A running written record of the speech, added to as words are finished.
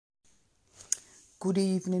Good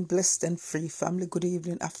evening, blessed and free family. Good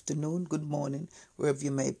evening, afternoon, good morning, wherever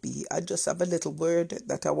you may be. I just have a little word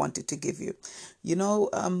that I wanted to give you. You know,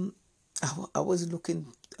 I was looking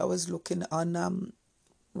on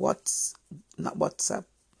what's not WhatsApp,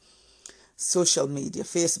 social media,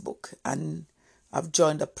 Facebook, and I've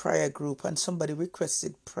joined a prayer group, and somebody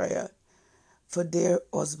requested prayer for their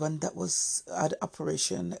husband that was at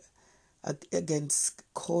operation against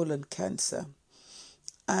colon cancer.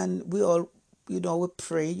 And we all, we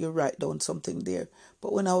pray, you write down something there.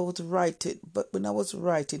 But when I was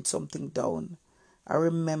writing something down, I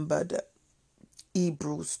remembered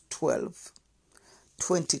Hebrews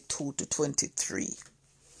 12:22 to 23.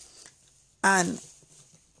 And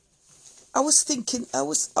I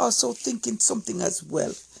was also thinking something as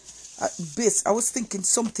well. I was thinking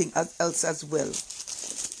something else as well.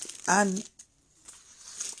 And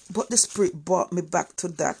but the Spirit brought me back to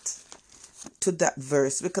that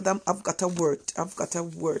verse, because I've got a word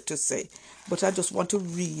to say. But I just want to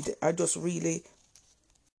read. I just want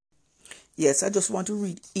to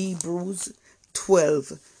read Hebrews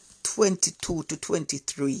 12:22 to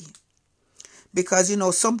 23,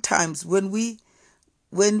 because sometimes when we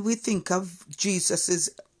think of Jesus's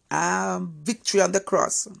victory on the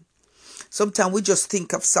cross, sometimes we just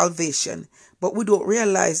think of salvation, but we don't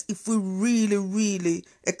realize, if we really, really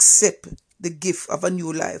accept the gift of a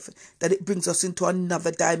new life, that it brings us into another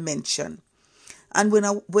dimension. And when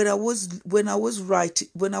I was writing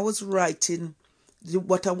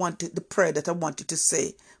the prayer that I wanted to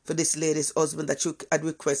say for this lady's husband that you had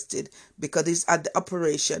requested, because he's at the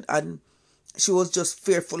operation, and she was just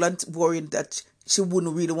fearful and worried that she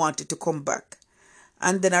wouldn't really want it to come back.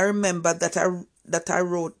 And then I remember that I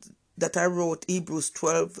wrote Hebrews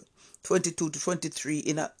 12:22 to 23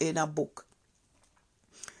 in a book.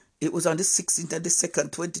 It was on the 16th and the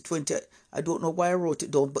 2nd, 2020. I don't know why I wrote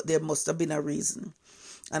it down, but there must have been a reason.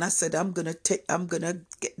 And I said, I'm gonna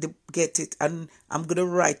get it, and I'm gonna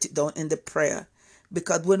write it down in the prayer,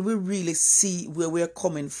 because when we really see where we're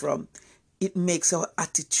coming from, it makes our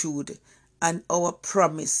attitude and our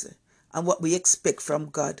promise and what we expect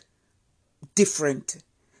from God different,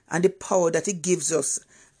 and the power that it gives us,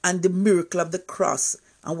 and the miracle of the cross,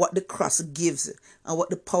 and what the cross gives, and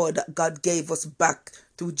what the power that God gave us back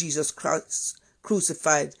through Jesus Christ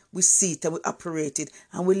crucified. We see it and we operate it,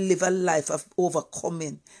 and we live a life of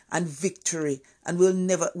overcoming and victory, and we'll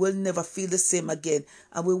never feel the same again.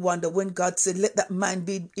 And we wonder, when God said, let that mind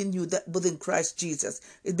be in you that within Christ Jesus,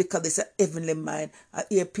 it's because it's a heavenly mind. I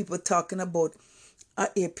hear people talking about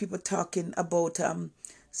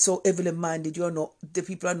so heavily minded, the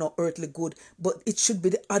people are not earthly good, but it should be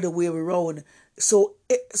the other way around. So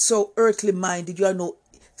earthly minded, you are not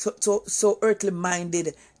so earthly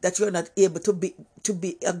minded that you're not able to be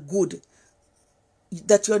a good,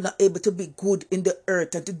 that you're not able to be good in the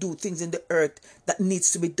earth, and to do things in the earth that needs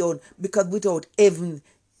to be done, because without heaven,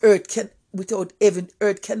 earth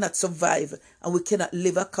cannot survive, and we cannot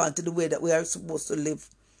live according to the way that we are supposed to live.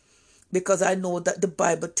 Because I know that the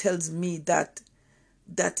Bible tells me that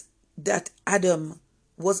Adam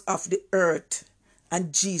was of the earth,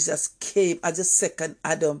 and Jesus came as a second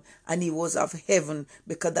Adam, and he was of heaven,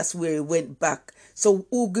 because that's where he went back. So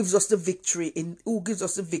who gives us the victory?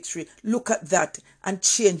 Look at that and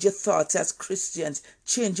change your thoughts as Christians,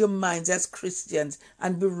 change your minds as Christians,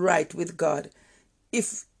 and be right with God.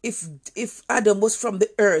 If Adam was from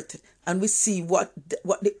the earth, and we see what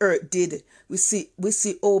the earth did, we see,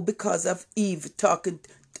 oh, because of Eve talking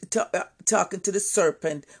to the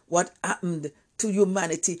serpent, what happened to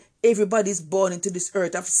humanity. Everybody's born into this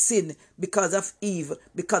earth of sin, because of Eve,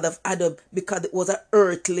 because of Adam, because it was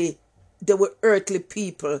they were earthly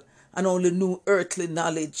people, and only knew earthly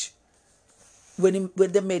knowledge. When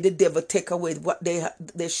they made the devil take away what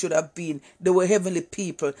they should have been, they were heavenly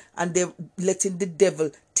people, and they letting the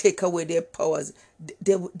devil take away their powers.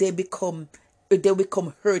 They become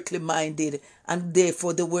earthly minded, and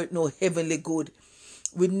therefore they weren't no heavenly good.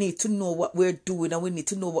 We need to know what we're doing, and we need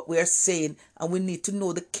to know what we're saying, and we need to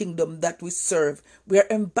know the kingdom that we serve. We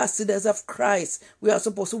are ambassadors of Christ. We are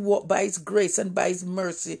supposed to walk by his grace and by his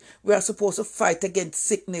mercy. We are supposed to fight against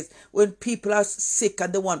sickness. When people are sick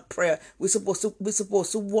and they want prayer, we're supposed to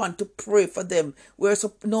want to pray for them.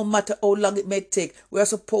 No matter how long it may take, we are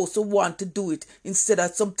supposed to want to do it. Instead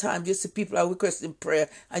of, sometimes you see people are requesting prayer,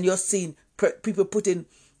 and you're seeing people putting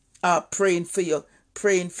praying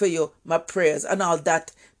for you, my prayers and all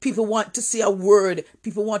that. People want to see a word.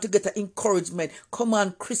 People want to get an encouragement. Come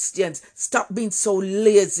on, Christians, stop being so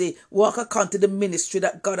lazy. Walk according to the ministry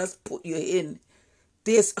that God has put you in.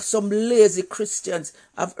 There's some lazy Christians.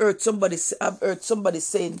 I've heard somebody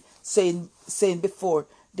saying before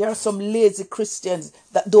There are some lazy Christians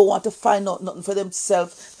that don't want to find out nothing for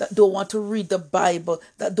themselves, that don't want to read the Bible,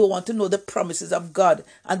 that don't want to know the promises of God,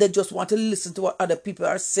 and they just want to listen to what other people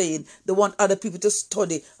are saying. They want other people to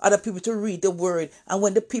study, other people to read the word. And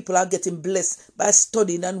when the people are getting blessed by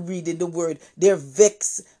studying and reading the word, they're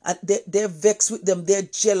vexed, and they're vexed with them. They're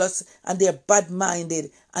jealous and they're bad-minded.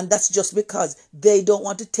 And that's just because they don't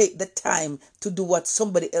want to take the time to do what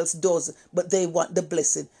somebody else does, but they want the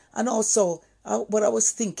blessing. And also, what I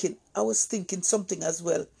was thinking something as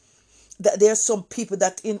well, that there are some people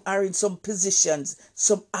that are in some positions,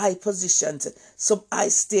 some high positions, some high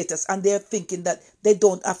status, and they're thinking that they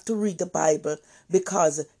don't have to read the Bible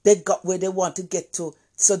because they got where they want to get to,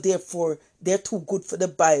 so therefore they're too good for the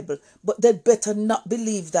Bible. But they better not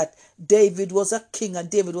believe that David was a king, and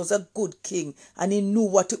David was a good king, and he knew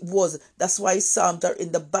what it was. That's why his Psalms are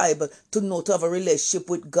in the Bible, to know, to have a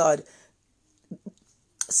relationship with God.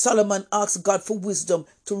 Solomon asked God for wisdom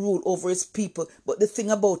to rule over his people. But the thing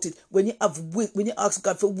about it, when you ask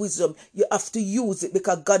God for wisdom, you have to use it,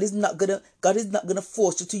 because God is not gonna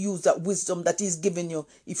force you to use that wisdom that He's given you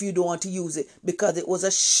if you don't want to use it. Because it was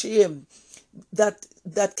a shame that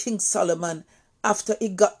King Solomon, after he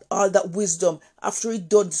got all that wisdom, after he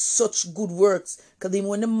done such good works, because even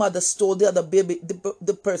when the mother stole the other baby,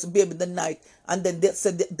 the person baby in the night, and then they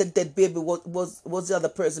said the dead baby was the other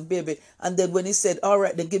person baby, and then when he said, all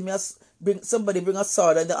right, then give me bring a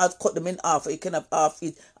sword, and then I'll cut them in half, you can have half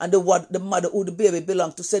it, and the mother who the baby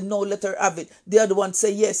belonged to said, no, let her have it. The other one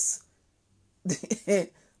say yes.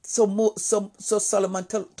 So Solomon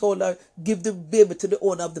told her, give the baby to the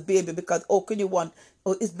owner of the baby, because how can you want?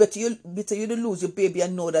 Oh, it's better you to lose your baby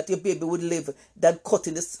and know that your baby would live than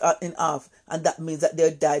cutting this in half, and that means that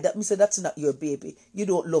they'll die. That means that that's not your baby. You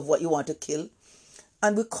don't love what you want to kill.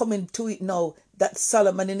 And we're coming to it now that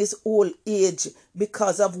Solomon in his old age,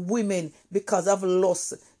 because of women, because of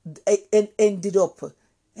lust, ended up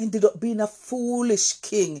being a foolish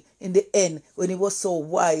king in the end when he was so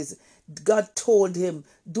wise. God told him,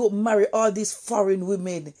 don't marry all these foreign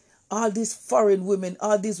women, all these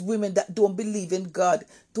women that don't believe in God.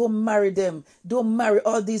 Don't marry them. Don't marry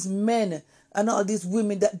all these men and all these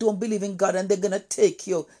women that don't believe in God, and they're going to take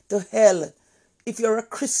you to hell. If you're a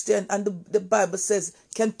Christian, and the Bible says,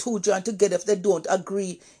 can two join together if they don't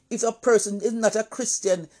agree? If a person is not a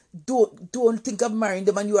Christian, don't think of marrying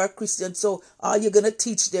them, and you are a Christian. So are you gonna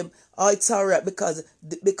teach them? Oh, it's all right because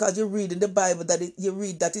you read in the Bible that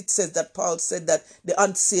it says that Paul said that the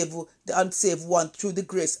unsaved one, through the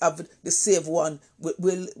grace of the saved one,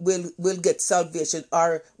 will get salvation,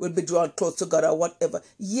 or will be drawn close to God, or whatever.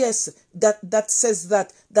 Yes, that says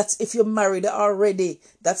that. That's if you're married already.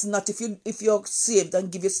 That's not if you're saved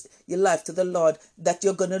and give your life to the Lord, that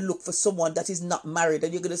you're gonna look for someone that is not married,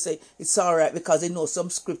 and you're gonna say it's all right because they know some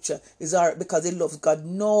scripture. It's all right because they love God.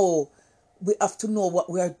 No, we have to know what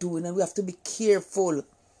we are doing, and we have to be careful. We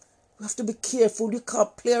have to be careful. You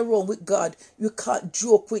can't play around with God. You can't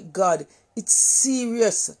joke with God. It's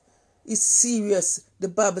serious. It's serious. The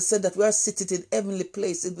Bible said that we are seated in heavenly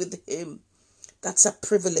places with Him. That's a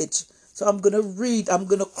privilege. So I'm going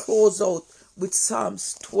to close out with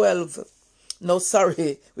Psalms 12. No,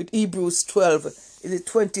 sorry, with Hebrews 12. In the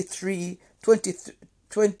 22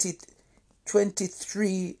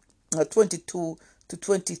 to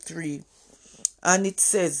 23. And it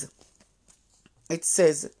says,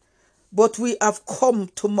 but we have come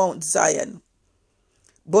to Mount Zion.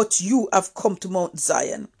 But you have come to Mount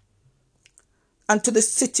Zion, and to the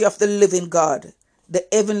city of the living God, the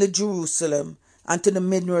heavenly Jerusalem, and to the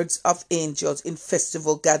myriads of angels in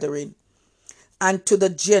festival gathering, and to the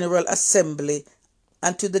general assembly,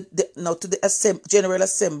 and to the general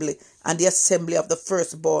assembly, and the assembly of the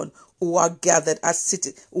firstborn who are gathered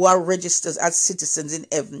who are registered as citizens in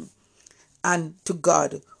heaven, and to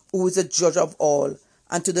God, who is a judge of all,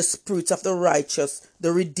 and to the spirits of the righteous,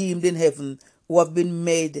 the redeemed in heaven, who have been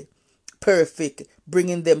made perfect,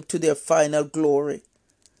 bringing them to their final glory.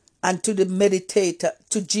 And to the meditator,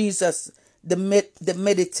 to Jesus, the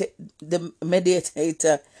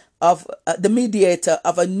mediator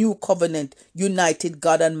of a new covenant, united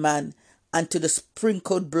God and man, and to the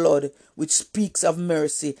sprinkled blood, which speaks of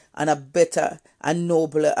mercy and a better and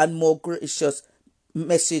nobler and more gracious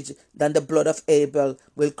message than the blood of Abel,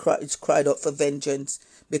 it's cried out for vengeance.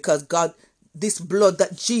 Because God, this blood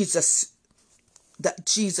that Jesus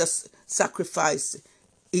sacrificed,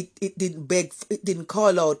 it didn't beg, it didn't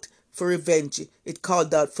call out for revenge, it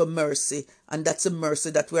called out for mercy, and that's a mercy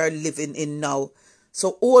that we are living in now.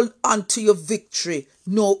 So hold on to your victory,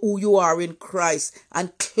 know who you are in Christ,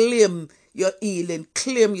 and claim your healing,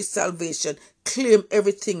 claim your salvation, claim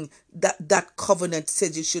everything that covenant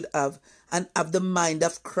says you should have. and have the mind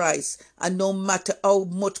of Christ. And no matter how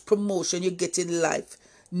much promotion you get in life,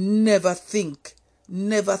 never think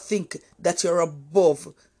that you're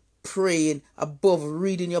above praying, above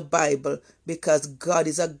reading your Bible, because God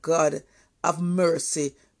is a God of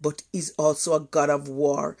mercy, but is also a God of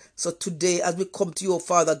war. So today, as we come to you,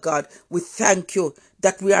 Father God, we thank you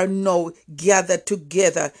that we are now gathered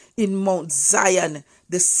together in Mount Zion,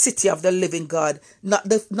 the city of the living God, not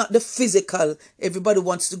the physical. Everybody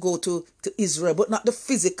wants to go to Israel, but not the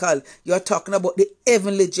physical. You are talking about the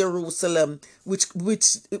heavenly Jerusalem, which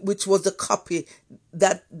was the copy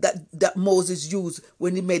that Moses used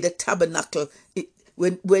when he made the tabernacle.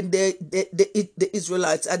 When the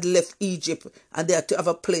Israelites had left Egypt and they had to have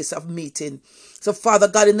a place of meeting. So, Father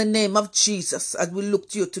God, in the name of Jesus, as we look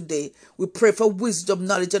to you today, we pray for wisdom,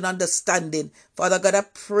 knowledge, and understanding. Father God, I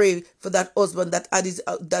pray for that husband that had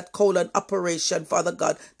that colon operation, Father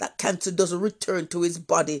God, that cancer doesn't return to his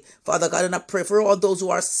body, Father God. And I pray for all those who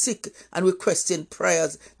are sick and requesting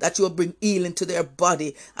prayers, that you will bring healing to their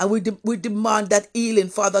body. And we demand that healing,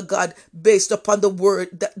 Father God, based upon the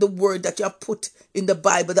word that you have put in the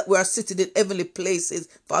Bible, that we are sitting in heavenly places,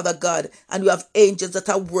 Father God, and you have angels that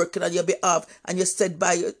are working on your behalf, and you said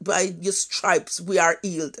by your stripes we are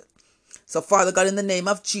healed. So, Father God, in the name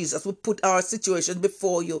of Jesus, we put our situation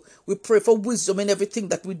before you. We pray for wisdom in everything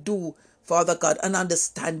that we do, Father God, and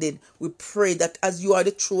understanding. We pray that as you are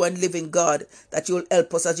the true and living God, that you will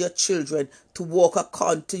help us as your children to walk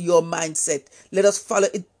according to your mindset. Let us follow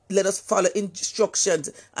it. Let us follow instructions.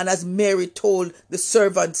 And as Mary told the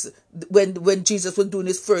servants when Jesus was doing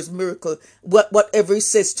his first miracle, whatever he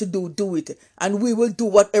says to do, do it. And we will do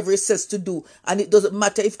whatever he says to do. And it doesn't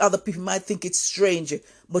matter if other people might think it's strange,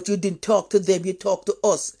 but you didn't talk to them, you talked to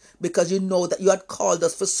us, because you know that you had called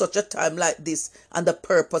us for such a time like this. And the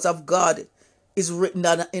purpose of God is written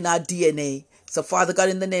in our DNA. So, Father God,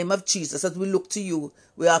 in the name of Jesus, as we look to you,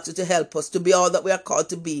 we ask you to help us to be all that we are called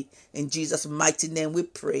to be. In Jesus' mighty name we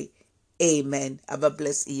pray. Amen. Have a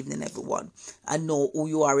blessed evening, everyone. And know who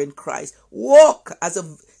you are in Christ. Walk as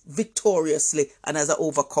a victoriously and as an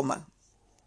overcomer.